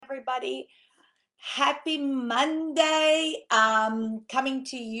everybody. Happy Monday. Coming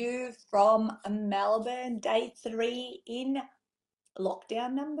to you from Melbourne, day 3 in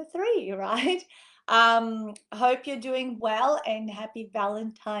lockdown number 3, right? Hope you're doing well and happy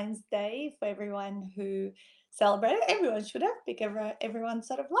Valentine's Day for everyone who celebrated. Everyone should have, because everyone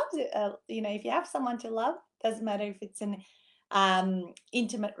sort of loves it. If you have someone to love, doesn't matter if it's an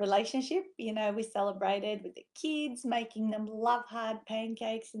intimate relationship. We celebrated with the kids, making them love hard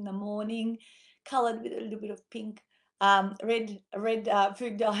pancakes in the morning, colored with a little bit of pink, red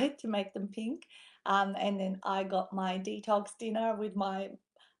food dye to make them pink. And then I got my detox dinner with my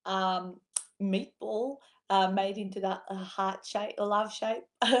um, meatball made into that heart shape, a love shape.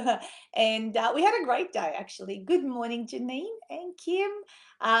 And we had a great day, actually. Good morning, Janine and Kim.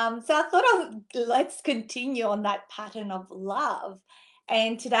 So I thought let's continue on that pattern of love.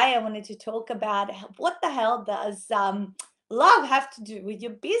 And today I wanted to talk about what the hell does love have to do with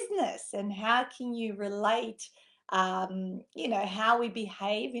your business, and how can you relate, how we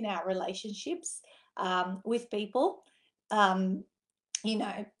behave in our relationships with people, um,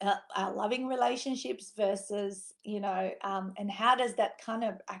 our loving relationships versus, and how does that kind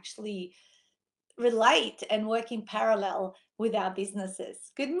of actually relate and work in parallel with our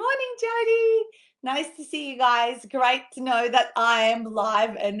businesses. Good morning, Jody. Nice to see you guys. Great to know that I am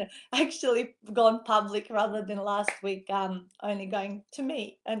live and actually gone public rather than last week, only going to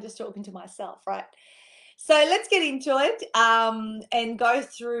me and just talking to myself, right? So let's get into it and go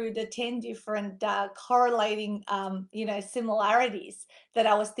through the 10 different correlating, similarities that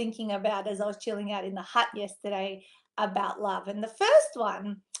I was thinking about as I was chilling out in the hut yesterday about love. And the first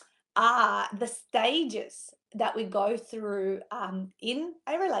one are the stages that we go through in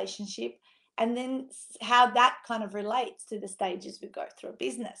a relationship, and then how that kind of relates to the stages we go through a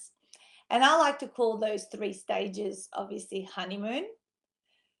business. And I like to call those 3 stages, obviously, honeymoon,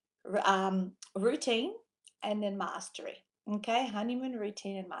 routine, and then mastery. Okay, honeymoon,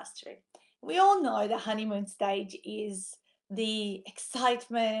 routine, and mastery. We all know the honeymoon stage is the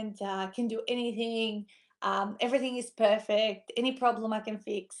excitement, can do anything, everything is perfect, any problem I can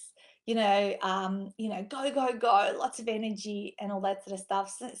fix, go, go, go, lots of energy and all that sort of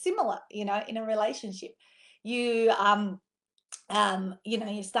stuff. Similar, in a relationship. You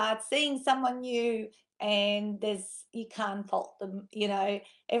you start seeing someone new, and you can't fault them.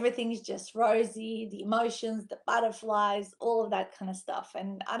 Everything's just rosy, the emotions, the butterflies, all of that kind of stuff.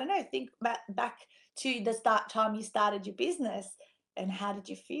 And I don't know, think back to the start time you started your business, and how did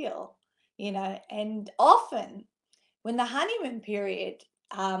you feel? And often when the honeymoon period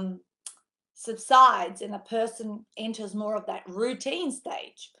subsides and a person enters more of that routine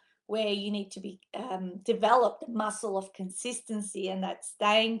stage, where you need to be develop the muscle of consistency and that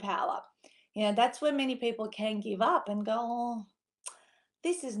staying power, that's where many people can give up and go, oh,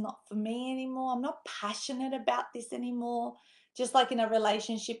 this is not for me anymore. I'm not passionate about this anymore. Just like in a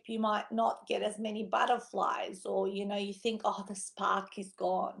relationship, you might not get as many butterflies, or you think, oh, the spark is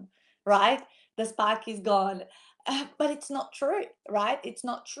gone, right? The spark is gone. But it's not true, right? It's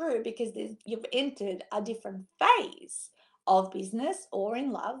not true, because you've entered a different phase of business or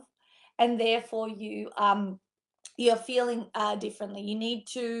in love, and therefore you're feeling differently. You need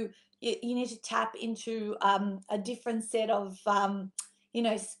to tap into a different set of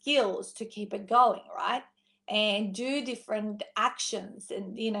skills to keep it going, right? And do different actions,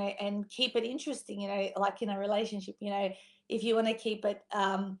 and and keep it interesting. Like in a relationship, if you want to keep it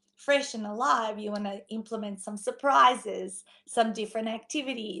fresh and alive, you want to implement some surprises, some different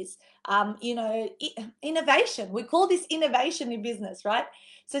activities, innovation. We call this innovation in business, right?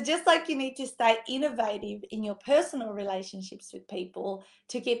 So just like you need to stay innovative in your personal relationships with people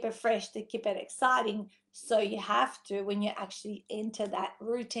to keep it fresh, to keep it exciting, so you have to when you actually enter that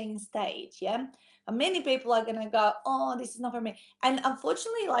routine stage, yeah? And many people are going to go, oh, this is not for me. And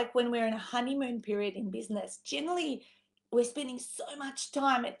unfortunately, like when we're in a honeymoon period in business, generally we're spending so much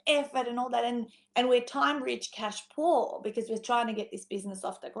time and effort and all that, and we're time rich, cash poor, because we're trying to get this business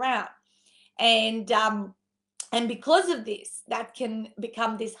off the ground. And because of this, that can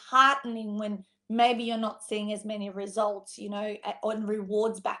become disheartening when maybe you're not seeing as many results, on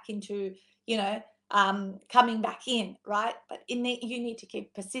rewards back into, coming back in, right? But you need to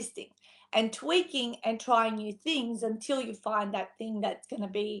keep persisting and tweaking and trying new things until you find that thing that's going to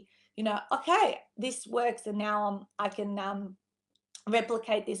be, okay, this works, and now I can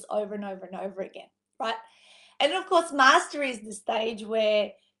replicate this over and over and over again, right? And of course, mastery is the stage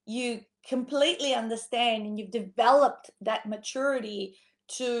where you completely understand and you've developed that maturity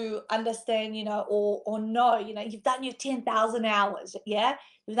to understand, or know, you've done your 10,000 hours. Yeah.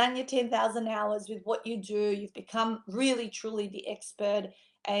 You've done your 10,000 hours with what you do. You've become really, truly the expert,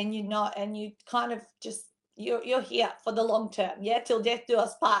 and you're not, and you kind of just, you're here for the long term, yeah, till death do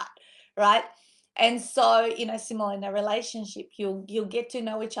us part, right? And so, similar in a relationship, you'll get to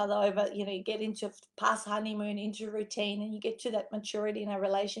know each other over, you get into past honeymoon, into routine, and you get to that maturity in a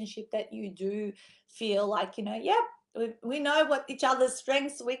relationship that you do feel like, yeah, we know what each other's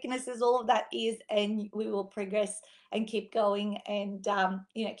strengths, weaknesses, all of that is, and we will progress and keep going, and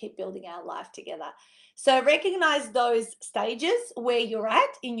keep building our life together. So recognize those stages where you're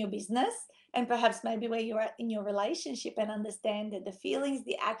at in your business, and perhaps maybe where you're at in your relationship, and understand that the feelings,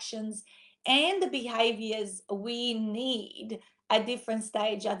 the actions, and the behaviors we need at different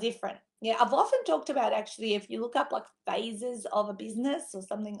stage are different. Yeah, I've often talked about, actually, if you look up like phases of a business or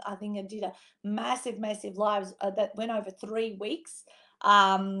something, I think I did a massive lives that went over 3 weeks,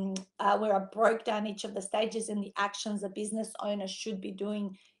 where I broke down each of the stages and the actions a business owner should be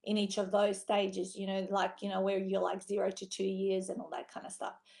doing in each of those stages, where you're like 0 to 2 years and all that kind of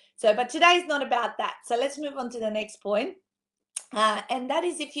stuff. So, but today's not about that. So let's move on to the next point. And that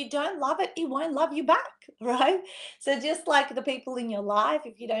is, if you don't love it, it won't love you back, right? So just like the people in your life,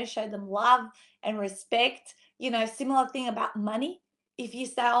 if you don't show them love and respect, similar thing about money. If you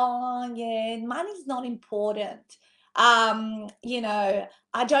say, oh yeah, money's not important, I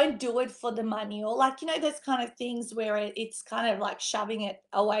don't do it for the money, or like, those kind of things where it's kind of like shoving it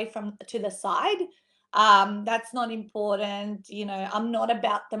away from to the side. That's not important, I'm not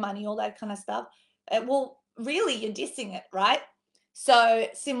about the money, all that kind of stuff. Well, really, you're dissing it, right? So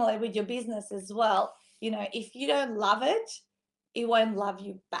similar with your business as well, if you don't love it, it won't love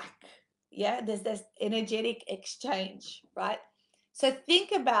you back. Yeah, there's this energetic exchange, right? So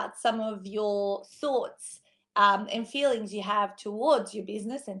think about some of your thoughts and feelings you have towards your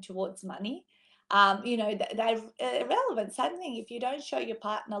business and towards money. They're irrelevant. Same thing, if you don't show your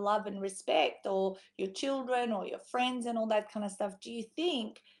partner love and respect, or your children or your friends and all that kind of stuff, do you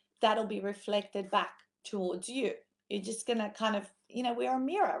think that'll be reflected back towards you? You're just going to kind of, we're a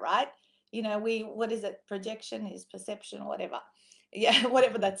mirror, right? What is it? Projection is perception or whatever. Yeah,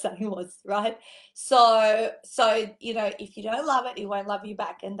 whatever that saying was, right? So, if you don't love it, it won't love you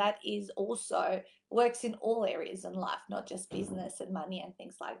back. And that is also works in all areas in life, not just business and money and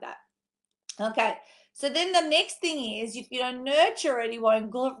things like that. Okay. So then the next thing is, if you don't nurture it, it won't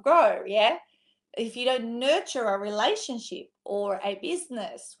grow. Yeah. If you don't nurture a relationship or a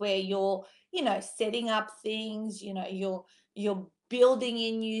business where you're, setting up things, you're building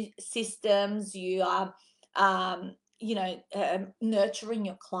in new systems, you are, nurturing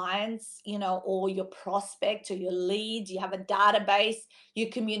your clients, or your prospect or your leads, you have a database, you're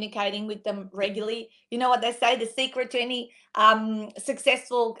communicating with them regularly. You know what they say, the secret to any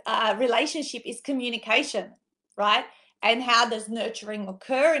successful relationship is communication, right? And how does nurturing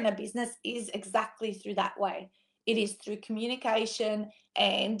occur in a business is exactly through that way. It is through communication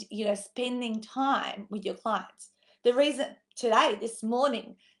and, spending time with your clients. The reason today, this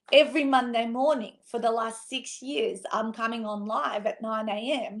morning, every Monday morning for the last 6 years, I'm coming on live at 9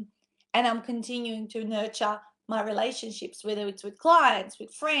 a.m. and I'm continuing to nurture my relationships, whether it's with clients,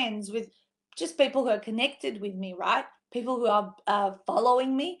 with friends, with just people who are connected with me, right? People who are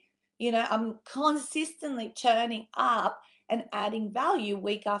following me. I'm consistently churning up and adding value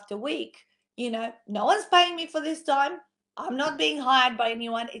week after week. No one's paying me for this time. I'm not being hired by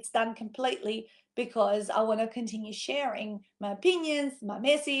anyone. It's done completely because I want to continue sharing my opinions, my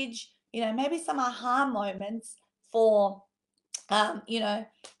message, maybe some aha moments for with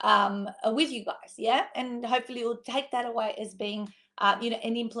you guys, yeah, and hopefully you'll take that away as being,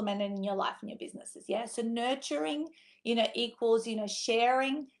 and implement it in your life and your businesses, yeah. So nurturing, equals,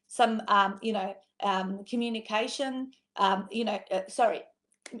 sharing some, communication, sorry,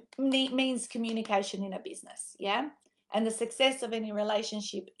 means communication in a business, yeah. And the success of any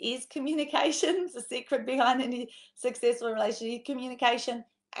relationship is communication. The secret behind any successful relationship, communication.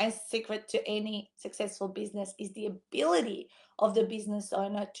 And secret to any successful business is the ability of the business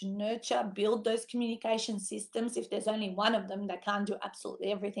owner to nurture, build those communication systems. If there's only one of them, they can't do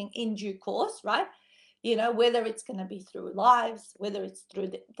absolutely everything in due course, right? Whether it's going to be through lives, whether it's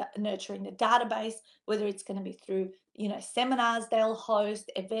through nurturing the database, whether it's going to be through, seminars they'll host,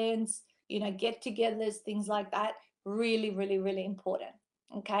 events, get-togethers, things like that. Really, really, really important.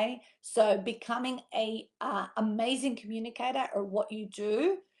 Okay, so becoming a amazing communicator, or what you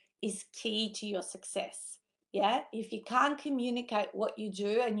do, is key to your success. Yeah, if you can't communicate what you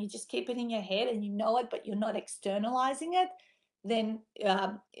do and you just keep it in your head and you know it, but you're not externalizing it, then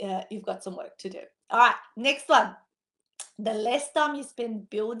you've got some work to do. All right, next one. The less time you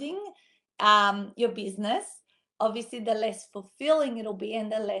spend building your business, obviously the less fulfilling it'll be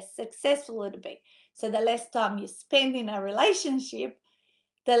and the less successful it'll be. So the less time you spend in a relationship,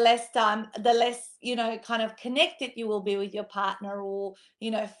 the less time, the less, kind of connected you will be with your partner, or,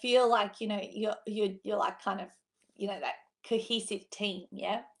 feel like, you're like kind of, that cohesive team.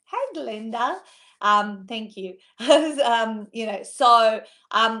 Yeah. Hey, Glenda. Thank you. The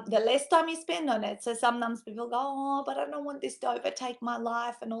less time you spend on it. So sometimes people go, oh, but I don't want this to overtake my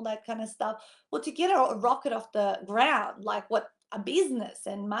life and all that kind of stuff. Well, to get a rocket off the ground, like what a business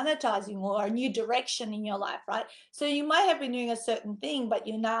and monetizing or a new direction in your life, right? So you might have been doing a certain thing, but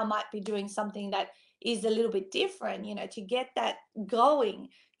you now might be doing something that is a little bit different, to get that going.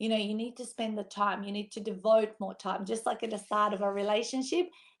 You need to spend the time, you need to devote more time, just like at the start of a relationship.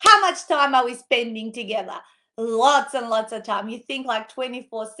 How much time are we spending together? Lots and lots of time. You think like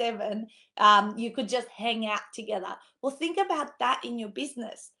 24/7, you could just hang out together. Well, think about that in your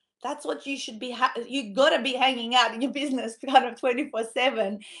business. That's what you should be. You got to be hanging out in your business kind of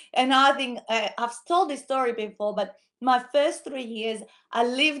 24/7. And I think I've told this story before, but my first 3 years, I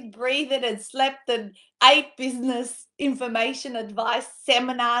lived, breathed, and slept and ate business information, advice,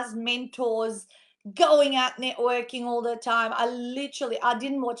 seminars, mentors, going out networking all the time. I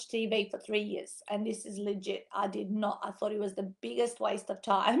didn't watch TV for 3 years, and this is legit. I did not. I thought it was the biggest waste of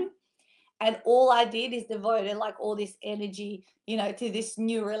time. And all I did is devoted like all this energy, to this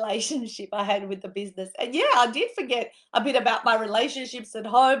new relationship I had with the business. And yeah, I did forget a bit about my relationships at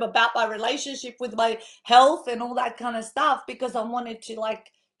home, about my relationship with my health and all that kind of stuff, because I wanted to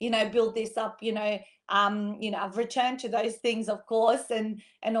like, build this up, I've returned to those things, of course, and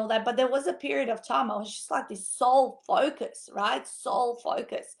all that. But there was a period of time I was just like this sole focus, right? Sole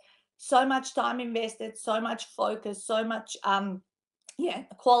focus. So much time invested, so much focus, so much yeah,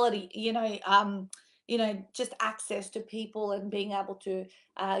 quality, just access to people and being able to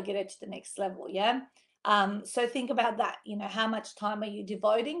get it to the next level. Yeah. So think about that. How much time are you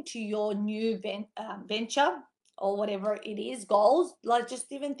devoting to your new venture or whatever it is, goals? Like,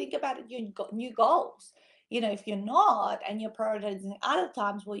 just even think about it, your new goals. If you're not and you're prioritizing other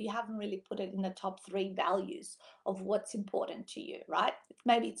times, well, you haven't really put it in the top 3 values of what's important to you, right?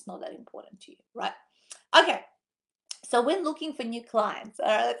 Maybe it's not that important to you, right? Okay. So when looking for new clients, all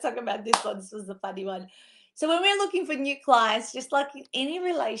right, let's talk about this one. This was a funny one. So when we're looking for new clients, just like in any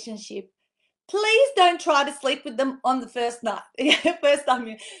relationship, please don't try to sleep with them on the first night. First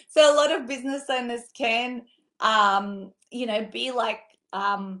time so a lot of business owners can be like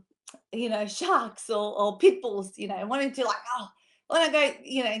sharks or pit bulls, wanting to like, oh, I want to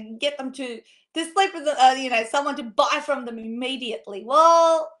go, get them to sleep with someone to buy from them immediately.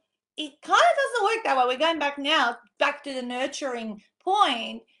 Well, it kind of doesn't work that way. We're going back to the nurturing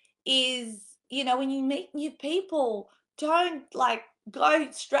point. Is, when you meet new people, don't like go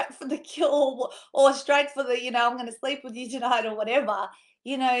straight for the kill or straight for the, I'm going to sleep with you tonight or whatever.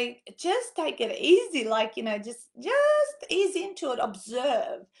 Just take it easy. Like, just ease into it,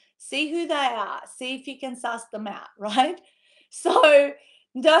 observe, see who they are, see if you can suss them out, right? So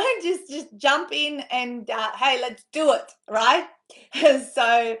don't just jump in and hey, let's do it, right?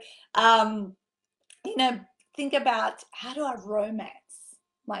 So you know, think about, how do I romance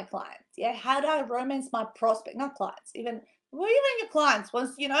my clients? Yeah, how do I romance my prospect, not clients, even, well, even your clients.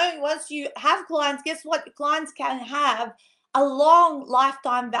 Once you have clients, guess what? Your clients can have a long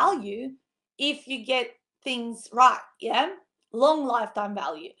lifetime value if you get things right. Yeah, long lifetime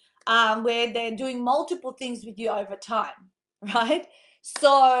value, where they're doing multiple things with you over time, right?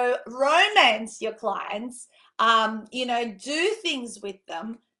 So romance your clients, do things with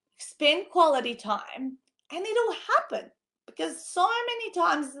them, spend quality time, and it'll happen. Because so many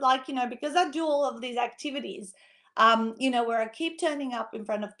times, like, because I do all of these activities, where I keep turning up in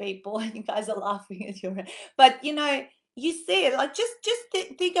front of people and you guys are laughing at your, but you see it, like, just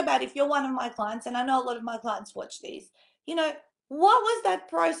think about, if you're one of my clients, and I know a lot of my clients watch these, what was that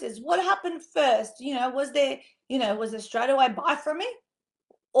process? What happened first? Was there straight away buy from me?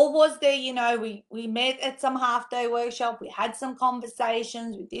 Or was there, we met at some half day workshop, we had some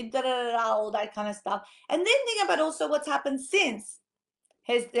conversations, we did all that kind of stuff. And then think about also what's happened since.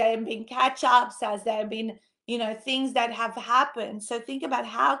 Has there been catch ups? Has there been, things that have happened? So think about,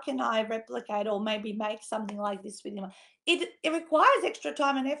 how can I replicate or maybe make something like this with you? It requires extra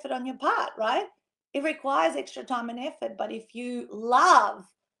time and effort on your part, right? It requires extra time and effort. But if you love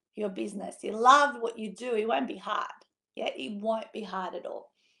your business, you love what you do, it won't be hard. Yeah, it won't be hard at all.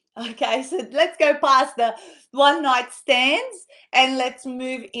 Okay, so let's go past the one night stands and let's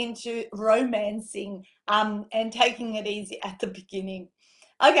move into romancing and taking it easy at the beginning.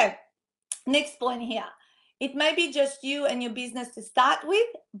 Okay, next point here. It may be just you and your business to start with,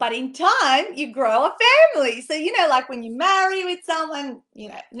 but in time you grow a family. So, like when you marry with someone,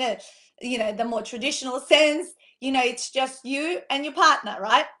 the more traditional sense, it's just you and your partner,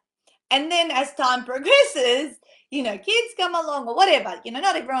 right? And then as time progresses, kids come along or whatever,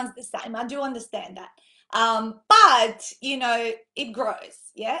 not everyone's the same. I do understand that. But, it grows,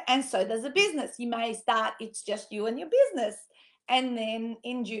 yeah? And so does a business. You may start, it's just you and your business. And then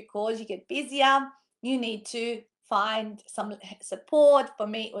in due course, you get busier. You need to find some support. For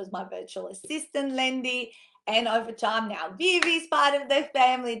me, it was my virtual assistant, Lindy. And over time now, Vivi's part of the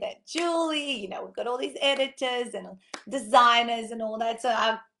family, then Julie, we've got all these editors and designers and all that. So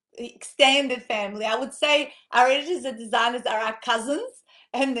I've extended family. I would say our editors and designers are our cousins,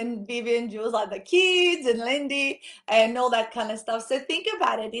 and then Vivi and Jules are the kids, and Lindy and all that kind of stuff. So think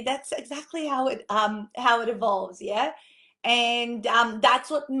about it. That's exactly how it evolves, yeah. And that's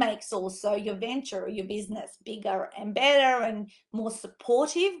what makes also your venture, your business, bigger and better and more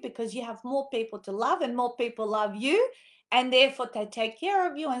supportive, because you have more people to love and more people love you, and therefore they take care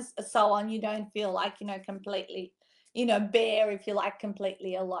of you and so on. You don't feel like completely bare, if you like,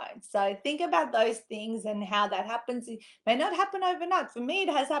 completely alone. So think about those things and how that happens. It may not happen overnight. For me, it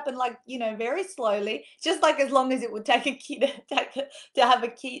has happened like, very slowly, just like as long as it would take a kid to have a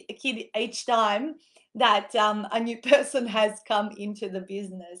kid each time that a new person has come into the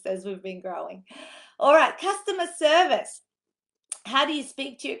business as we've been growing. All right, customer service. How do you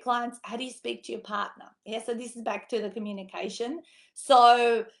speak to your clients? How do you speak to your partner? Yeah, so this is back to the communication.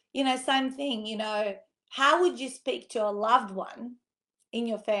 So, same thing, how would you speak to a loved one in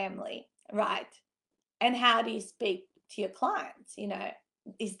your family, right? And how do you speak to your clients?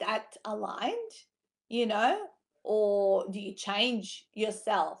 Is that aligned, you know, or do you change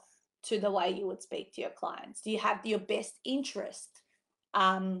yourself to the way you would speak to your clients? Do you have your best interest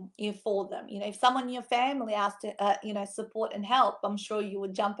for them? If someone in your family asked to support and help, I'm sure you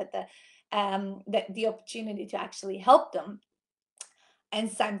would jump at the opportunity to actually help them. And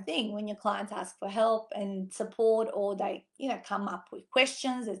same thing when your clients ask for help and support, or they come up with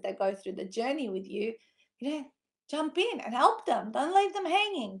questions as they go through the journey with you, jump in and help them. Don't leave them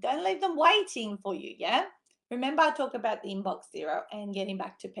hanging, don't leave them waiting for you. Yeah, remember, I talk about the inbox zero and getting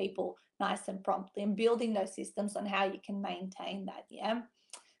back to people nice and promptly and building those systems on how you can maintain that. Yeah,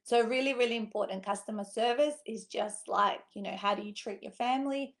 so really, really important. Customer service is just like, how do you treat your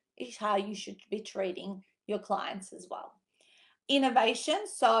family is how you should be treating your clients as well. Innovation.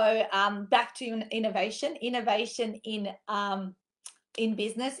 So back to innovation. Innovation in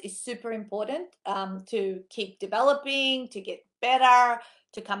business is super important, to keep developing, to get better,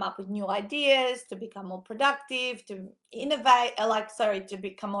 to come up with new ideas, to become more productive, to innovate, to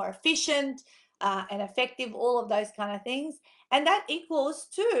become more efficient and effective, all of those kind of things. And that equals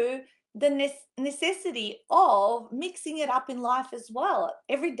to the necessity of mixing it up in life as well.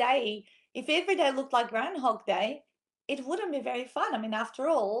 Every day, if every day looked like Groundhog Day, it wouldn't be very fun. I mean, after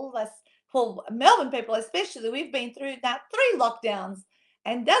all, for Melbourne people especially, we've been through now 3 lockdowns.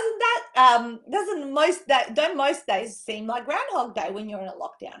 And don't most days seem like Groundhog Day when you're in a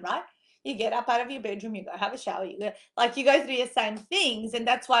lockdown, right? You get up out of your bedroom, you go have a shower, you go through your same things. And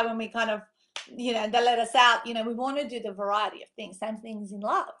that's why when we kind of, they let us out, we want to do the variety of things. Same things in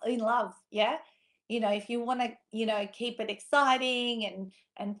love, yeah. If you want to, keep it exciting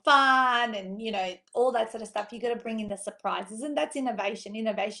and fun and all that sort of stuff, you got to bring in the surprises. And that's innovation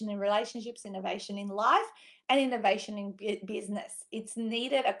in relationships, innovation in life, and innovation in business. It's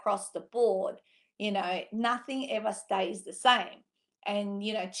needed across the board. Nothing ever stays the same. And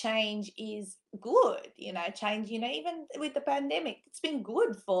change is good. Change, even with the pandemic, it's been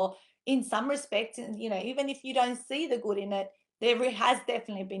good for, in some respects. And even if you don't see the good in it, there has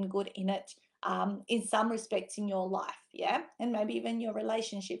definitely been good in it, in some respects in your life, yeah. And maybe even your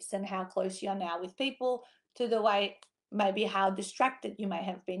relationships and how close you are now with people, to the way maybe how distracted you may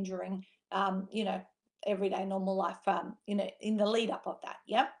have been during everyday normal life, in the lead up of that,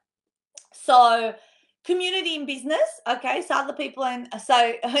 yeah. So community in business, okay, so other people, and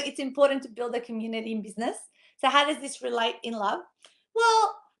so it's important to build a community in business. So how does this relate in love?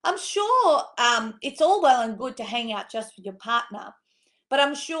 Well, I'm sure it's all well and good to hang out just with your partner, but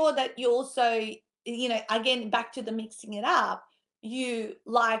I'm sure that you also, again, back to the mixing it up, you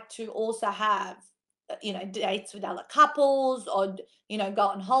like to also have, dates with other couples, or, go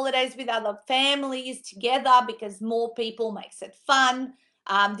on holidays with other families together, because more people makes it fun.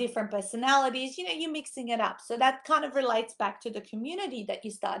 Different personalities, you're mixing it up. So that kind of relates back to the community that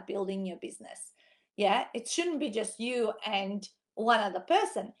you start building your business. Yeah, it shouldn't be just you and one other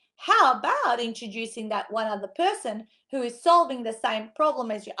person. How about introducing that one other person who is solving the same problem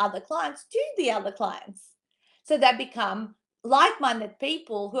as your other clients to the other clients? So they become like-minded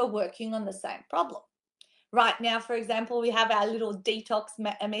people who are working on the same problem. Right now, for example, we have our little detox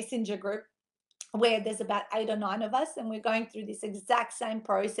messenger group where there's about 8 or 9 of us, and we're going through this exact same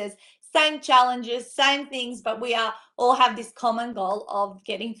process, same challenges, same things, but we are all have this common goal of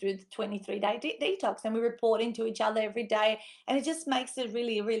getting through the 23-day detox, and we report into each other every day, and it just makes it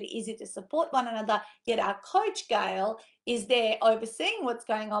really, really easy to support one another. Yet our coach Gail is there overseeing what's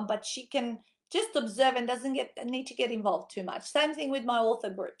going on, but she can just observe and doesn't need to get involved too much. Same thing with my author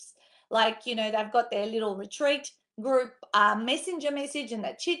groups. Like, they've got their little retreat group messenger message, and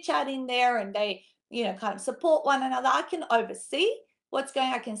they chit chat in there, and they kind of support one another. I can oversee what's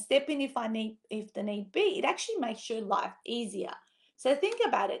going. I can step in if the need be. It actually makes your life easier. So think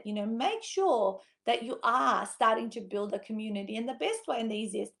about it. Make sure that you are starting to build a community, and the best way and the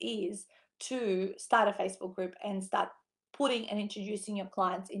easiest is to start a Facebook group and start putting and introducing your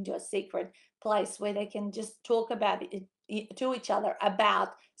clients into a secret place where they can just talk about it to each other about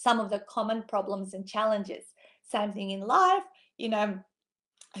some of the common problems and challenges. Same thing in life,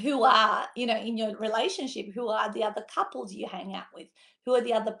 who are, in your relationship, who are the other couples you hang out with, who are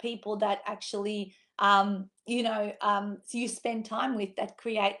the other people that actually, you spend time with, that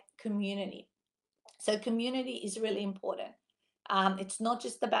create community. So community is really important. It's not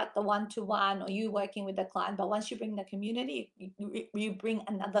just about the one-to-one or you working with the client, but once you bring the community, you bring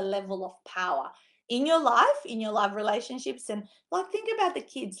another level of power in your life relationships. And like, think about the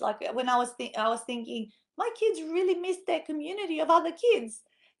kids. Like, when I was thinking, my kids really missed their community of other kids.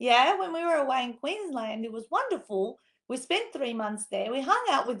 Yeah, when we were away in Queensland, it was wonderful. We spent 3 months there. We hung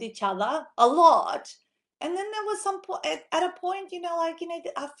out with each other a lot. And then there was some point at a point,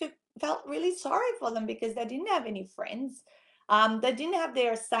 I felt really sorry for them because they didn't have any friends. They didn't have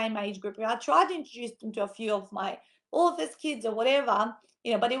their same age group. I tried to introduce them to a few of my authors' kids or whatever,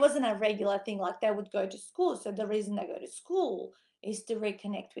 but it wasn't a regular thing. Like, they would go to school. So the reason they go to school is to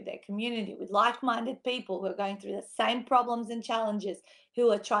reconnect with their community, with like-minded people who are going through the same problems and challenges, who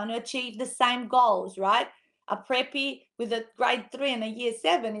are trying to achieve the same goals, right? A preppy with a grade 3 and a year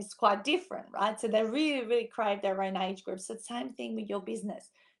 7 is quite different, right? So they really, really crave their own age group. So same thing with your business.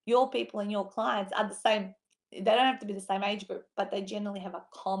 Your people and your clients are the same. They don't have to be the same age group, but they generally have a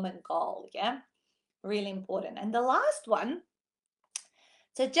common goal. Yeah, really important. And the last one,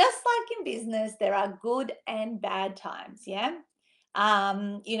 so just like in business, there are good and bad times. Yeah,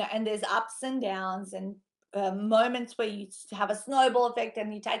 and there's ups and downs, and moments where you have a snowball effect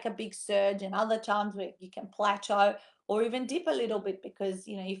and you take a big surge, and other times where you can plateau or even dip a little bit because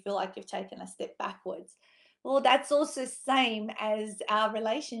you feel like you've taken a step backwards. Well, that's also same as our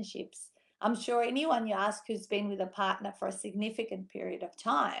relationships. I'm sure anyone you ask who's been with a partner for a significant period of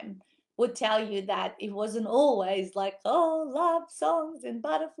time would tell you that it wasn't always like, oh, love songs and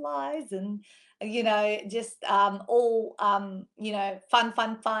butterflies and just all fun,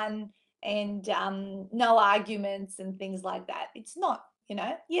 fun, and no arguments and things like that. It's not.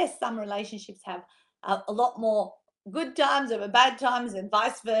 Yes, some relationships have a lot more good times over bad times and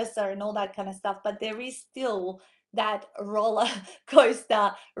vice versa and all that kind of stuff, but there is still that roller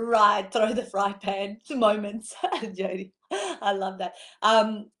coaster ride through the fry pan moments. Jody, I love that.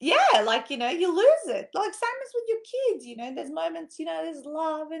 Yeah, like, you lose it, like same as with your kids. There's moments, there's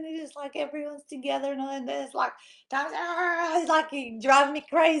love, and it is like everyone's together, and there's like times, it's like you drive me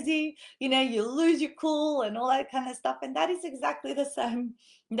crazy. You lose your cool and all that kind of stuff, and that is exactly the same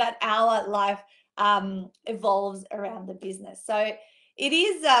that our life evolves around the business. So it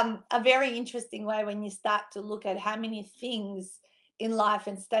is a very interesting way when you start to look at how many things in life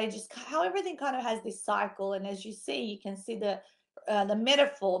and stages, how everything kind of has this cycle. And as you see, you can see the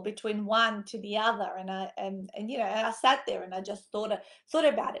metaphor between one to the other. And I sat there and I just thought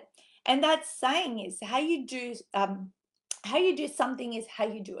about it. And that saying is, how you do something is how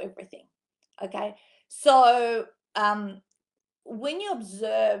you do everything. Okay, so when you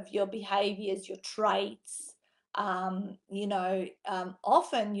observe your behaviors, your traits, often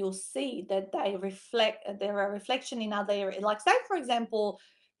you'll see that they're a reflection in other areas. Like, say, for example,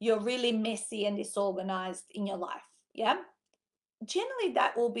 you're really messy and disorganized in your life. Yeah. Generally,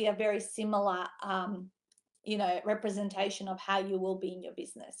 that will be a very similar, representation of how you will be in your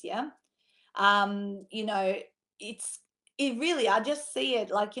business. Yeah. um you know it's it really, I just see it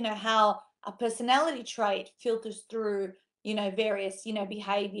like, how a personality trait filters through, various,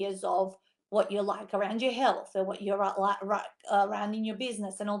 behaviors of what you're like around your health, or what you're like right around in your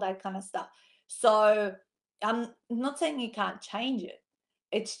business and all that kind of stuff. So I'm not saying you can't change it.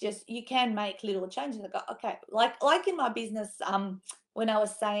 It's just you can make little changes. I go, okay, like in my business, when I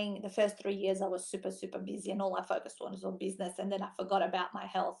was saying the first 3 years I was super, super busy and all I focused on was on business, and then I forgot about my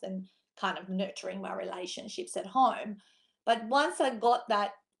health and kind of nurturing my relationships at home. But once I got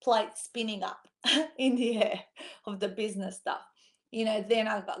that plate spinning up in the air of the business stuff, then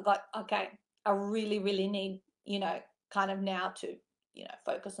I got okay, I really, really need, kind of now to,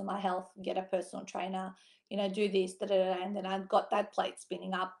 focus on my health, get a personal trainer, do this, da, da, da, and then I got that plate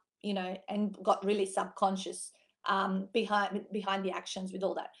spinning up, and got really subconscious behind the actions with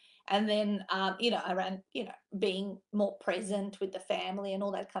all that. And then around, being more present with the family and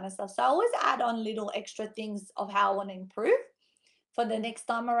all that kind of stuff. So I always add on little extra things of how I want to improve for the next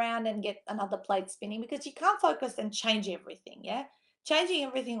time around and get another plate spinning, because you can't focus and change everything. Yeah, changing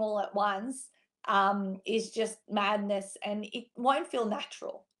everything all at once is just madness, and it won't feel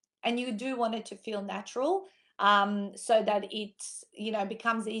natural. And you do want it to feel natural, so that it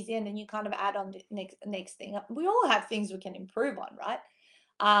becomes easy, and then you kind of add on the next thing. We all have things we can improve on, right?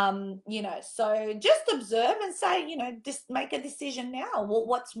 So just observe and say, just make a decision now.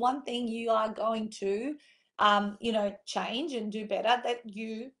 What's one thing you are going to change and do better that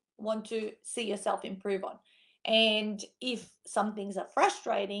you want to see yourself improve on? And if some things are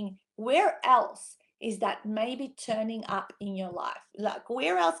frustrating, where else is that maybe turning up in your life? Like,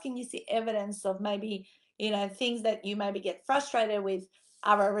 where else can you see evidence of maybe, things that you maybe get frustrated with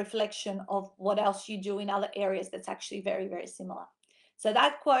are a reflection of what else you do in other areas that's actually very, very similar. So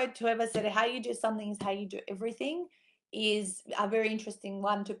that quote, whoever said it, how you do something is how you do everything, is a very interesting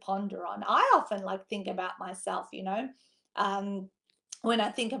one to ponder on. I often think about myself, um, when I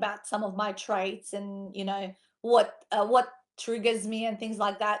think about some of my traits and what triggers me and things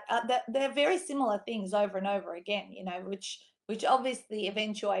like that. They're very similar things over and over again, which obviously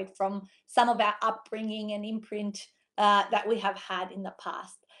eventuate from some of our upbringing and imprint that we have had in the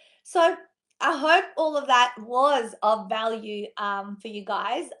past. So I hope all of that was of value for you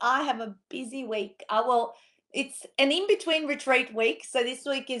guys. I have a busy week. It's an in-between retreat week. So this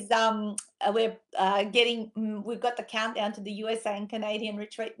week is we've got the countdown to the USA and Canadian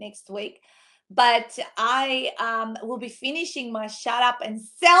retreat next week. But I will be finishing my Shut Up and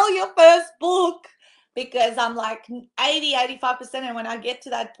Sell Your First book, because I'm like 85%. And when I get to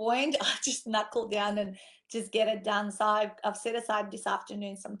that point, I just knuckle down and just get it done. So I've set aside this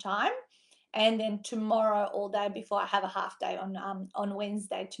afternoon some time, and then tomorrow all day before I have a half day on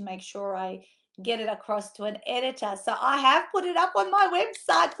Wednesday to make sure I get it across to an editor. So I have put it up on my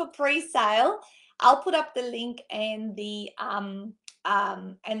website for pre-sale. I'll put up the link and the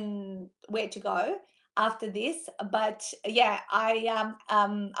and where to go after this. But yeah,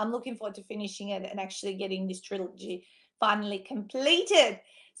 I'm looking forward to finishing it and actually getting this trilogy finally completed.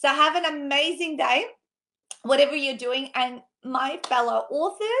 So have an amazing day, whatever you're doing. And my fellow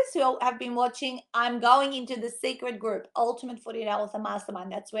authors who have been watching, I'm going into the secret group, Ultimate 48 Author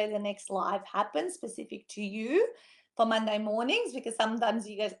Mastermind. That's where the next live happens, specific to you, for Monday mornings, because sometimes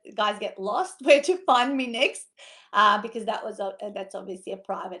you guys get lost where to find me next, because that's obviously a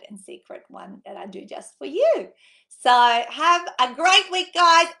private and secret one that I do just for you. So have a great week,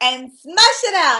 guys, and smash it out.